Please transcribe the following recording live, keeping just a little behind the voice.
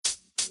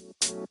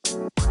This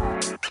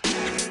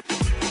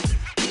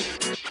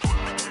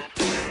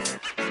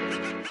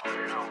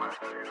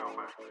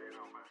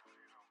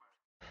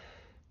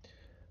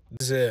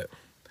is it.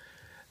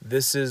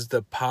 This is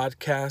the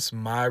podcast,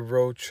 My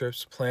Road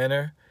Trips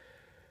Planner.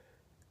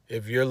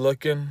 If you're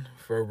looking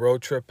for a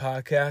road trip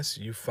podcast,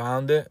 you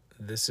found it.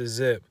 This is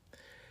it.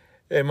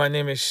 Hey, my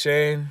name is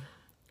Shane.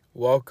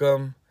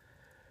 Welcome.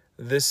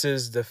 This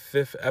is the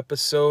 5th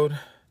episode,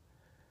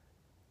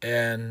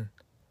 and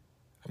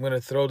I'm going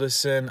to throw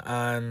this in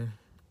on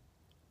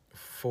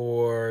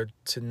for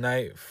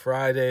tonight,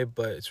 Friday,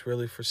 but it's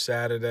really for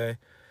Saturday.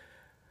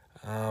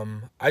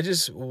 I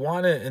just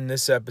wanted in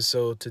this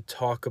episode to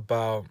talk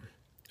about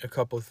a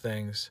couple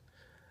things.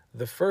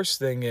 The first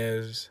thing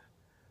is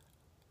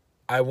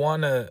I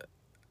want to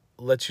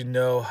let you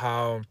know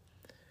how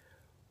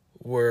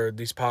where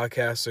these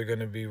podcasts are going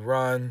to be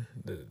run,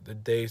 the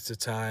dates, the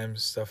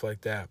times, stuff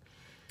like that.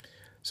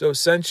 So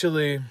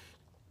essentially,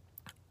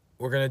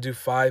 we're going to do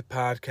 5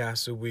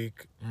 podcasts a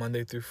week,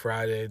 Monday through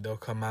Friday. They'll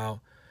come out.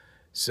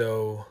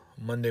 So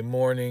Monday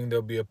morning,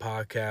 there'll be a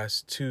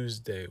podcast.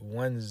 Tuesday,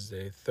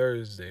 Wednesday,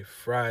 Thursday,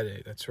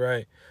 Friday. That's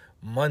right.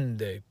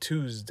 Monday,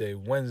 Tuesday,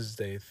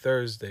 Wednesday,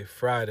 Thursday,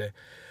 Friday.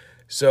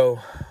 So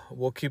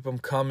we'll keep them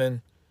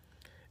coming.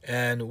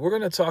 And we're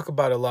going to talk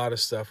about a lot of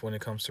stuff when it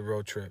comes to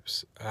road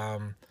trips. I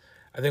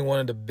think one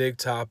of the big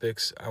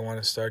topics I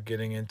want to start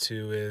getting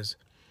into is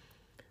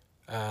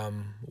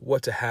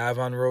what to have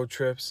on road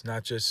trips,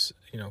 not just,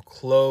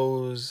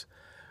 clothes,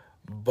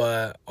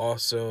 but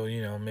also,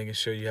 making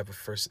sure you have a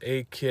first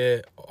aid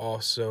kit,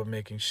 also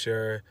making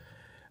sure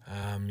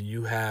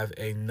you have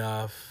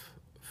enough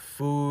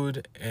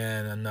food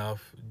and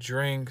enough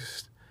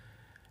drinks,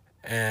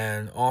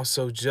 and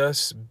also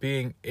just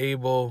being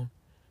able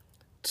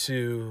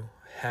to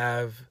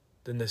have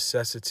the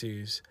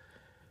necessities.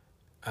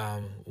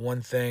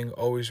 One thing,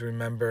 always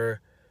remember,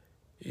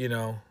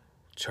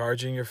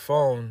 charging your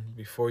phone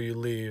before you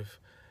leave,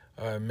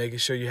 making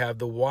sure you have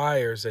the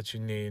wires that you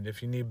need.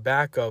 If you need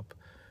backup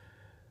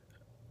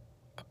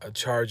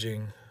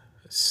charging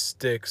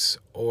sticks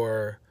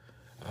or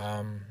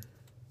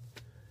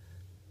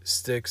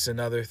sticks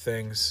and other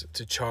things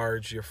to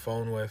charge your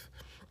phone with.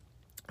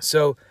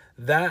 So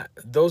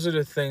those are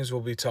the things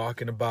we'll be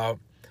talking about.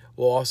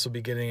 We'll also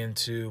be getting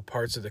into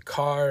parts of the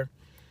car.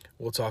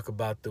 We'll talk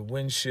about the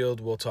windshield.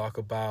 We'll talk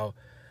about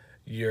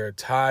your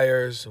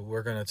tires.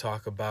 We're going to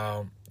talk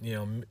about,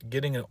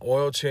 getting an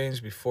oil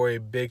change before a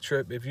big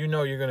trip. If you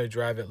know you're going to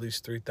drive at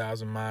least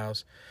 3,000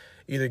 miles,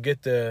 either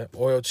get the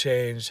oil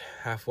change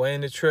halfway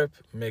in the trip,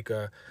 make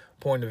a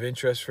point of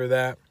interest for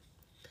that.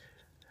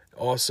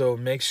 Also,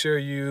 make sure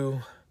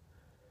you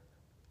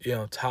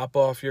top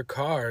off your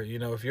car.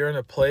 If you're in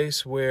a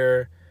place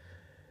where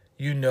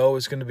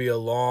it's going to be a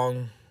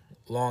long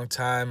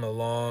time, a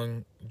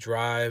long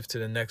drive to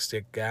the next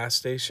gas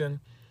station,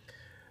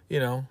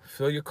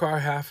 fill your car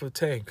half a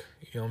tank.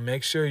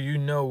 Make sure you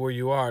know where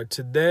you are.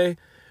 Today,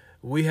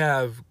 we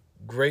have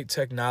great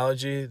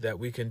technology that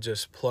we can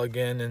just plug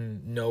in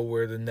and know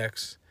where the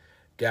next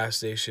gas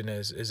station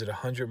is. Is it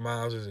 100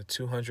 miles? Is it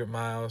 200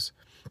 miles?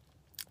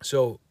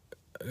 So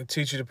I'll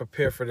teach you to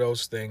prepare for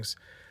those things.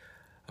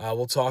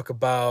 We'll talk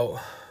about,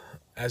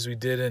 as we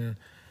did in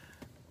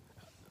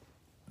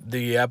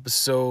the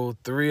episode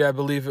 3, I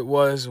believe it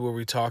was, where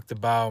we talked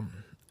about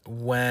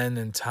when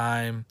and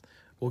time.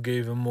 We'll get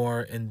even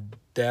more in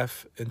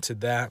depth into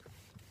that.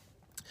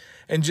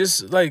 And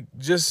just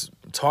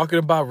talking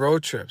about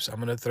road trips, I'm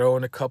going to throw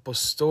in a couple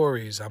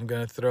stories. I'm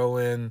going to throw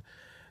in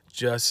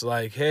just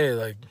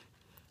hey,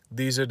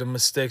 these are the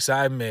mistakes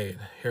I made.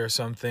 Here are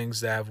some things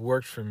that have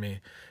worked for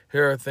me.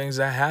 Here are things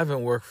that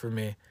haven't worked for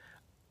me.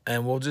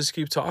 And we'll just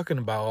keep talking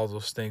about all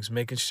those things,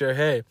 making sure,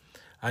 hey,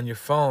 on your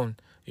phone,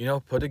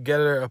 put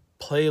together a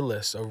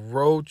playlist, a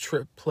road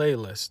trip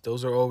playlist.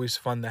 Those are always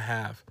fun to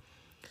have.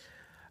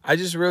 I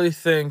just really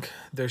think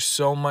there's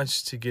so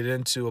much to get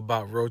into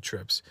about road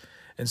trips.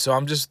 And so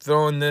I'm just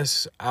throwing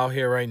this out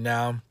here right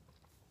now.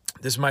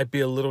 This might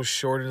be a little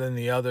shorter than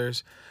the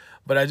others,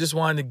 but I just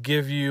wanted to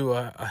give you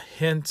a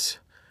hint,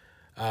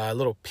 a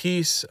little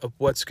piece of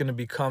what's going to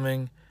be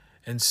coming.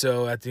 And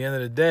so at the end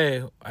of the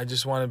day, I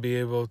just want to be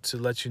able to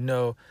let you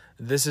know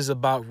this is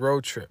about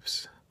road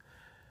trips.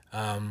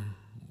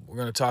 We're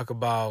going to talk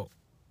about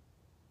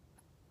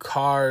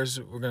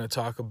cars. We're going to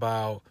talk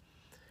about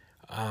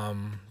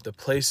the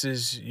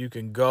places you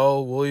can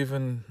go. We'll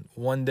even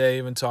one day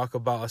even talk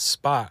about a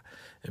spot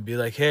and be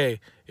like, hey,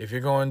 if you're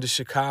going to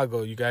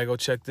Chicago, you got to go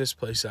check this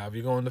place out. If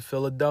you're going to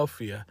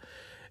Philadelphia,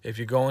 if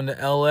you're going to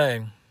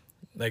LA,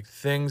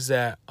 things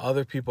that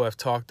other people have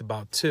talked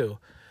about too.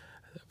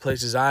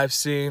 Places I've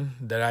seen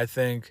that I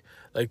think,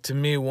 to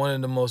me, one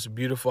of the most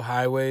beautiful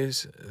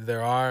highways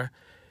there are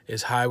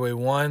is Highway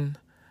 1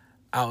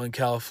 out in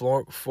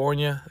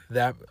California.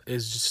 That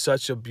is just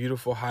such a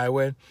beautiful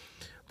highway.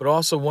 But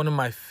also one of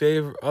my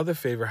other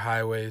favorite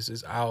highways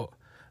is out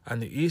on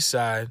the east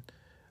side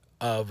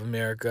of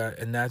America,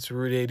 and that's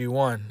Route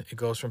 81. It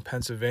goes from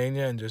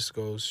Pennsylvania and just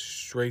goes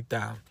straight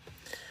down.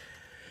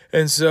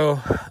 And so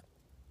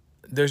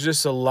there's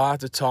just a lot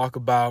to talk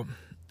about.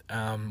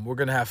 We're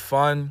going to have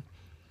fun.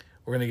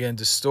 We're going to get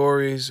into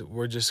stories.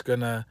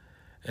 And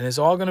it's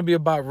all going to be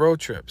about road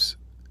trips.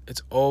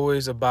 It's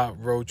always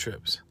about road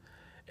trips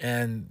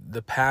and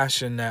the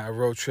passion that a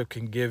road trip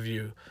can give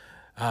you.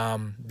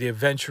 The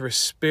adventurous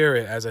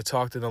spirit, as I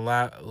talked in the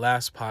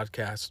last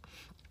podcast.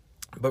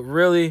 But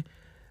really,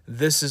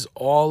 this is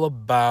all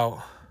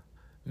about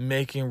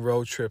making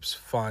road trips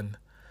fun.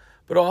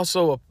 But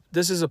also,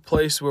 this is a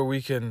place where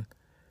we can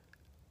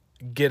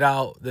get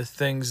out the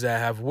things that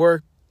have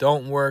worked,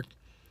 don't work,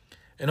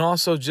 and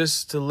also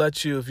just to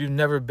let you, if you've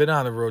never been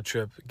on a road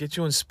trip, get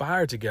you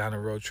inspired to get on a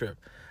road trip.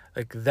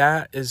 Like,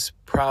 that is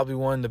probably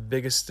one of the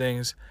biggest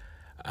things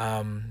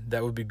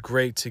that would be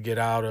great to get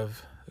out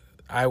of.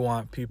 I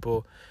want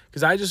people,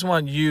 because I just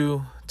want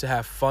you to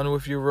have fun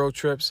with your road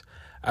trips.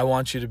 I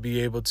want you to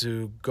be able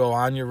to go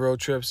on your road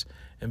trips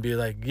and be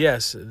like,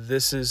 yes,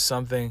 this is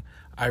something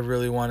I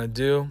really want to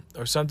do,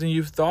 or something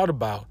you've thought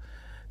about.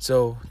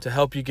 So to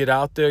help you get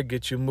out there,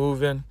 get you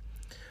moving.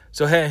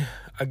 So, hey,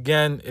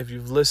 again, if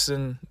you've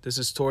listened, this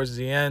is towards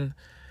the end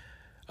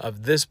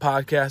of this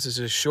podcast. It's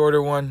a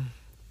shorter one,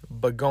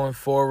 but going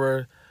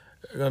forward,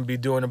 we're going to be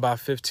doing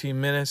about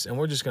 15 minutes, and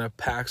we're just going to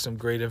pack some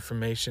great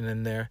information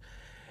in there.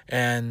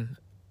 And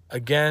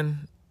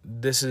again,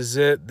 this is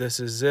it. This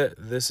is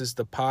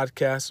the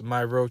podcast,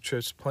 My Road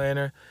Trips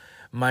Planner.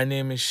 My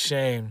name is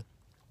Shane.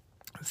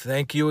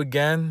 Thank you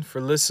again for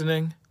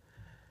listening.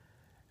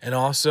 And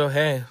also,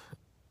 hey,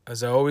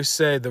 as I always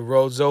say, the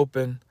road's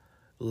open.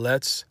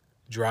 Let's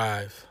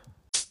drive.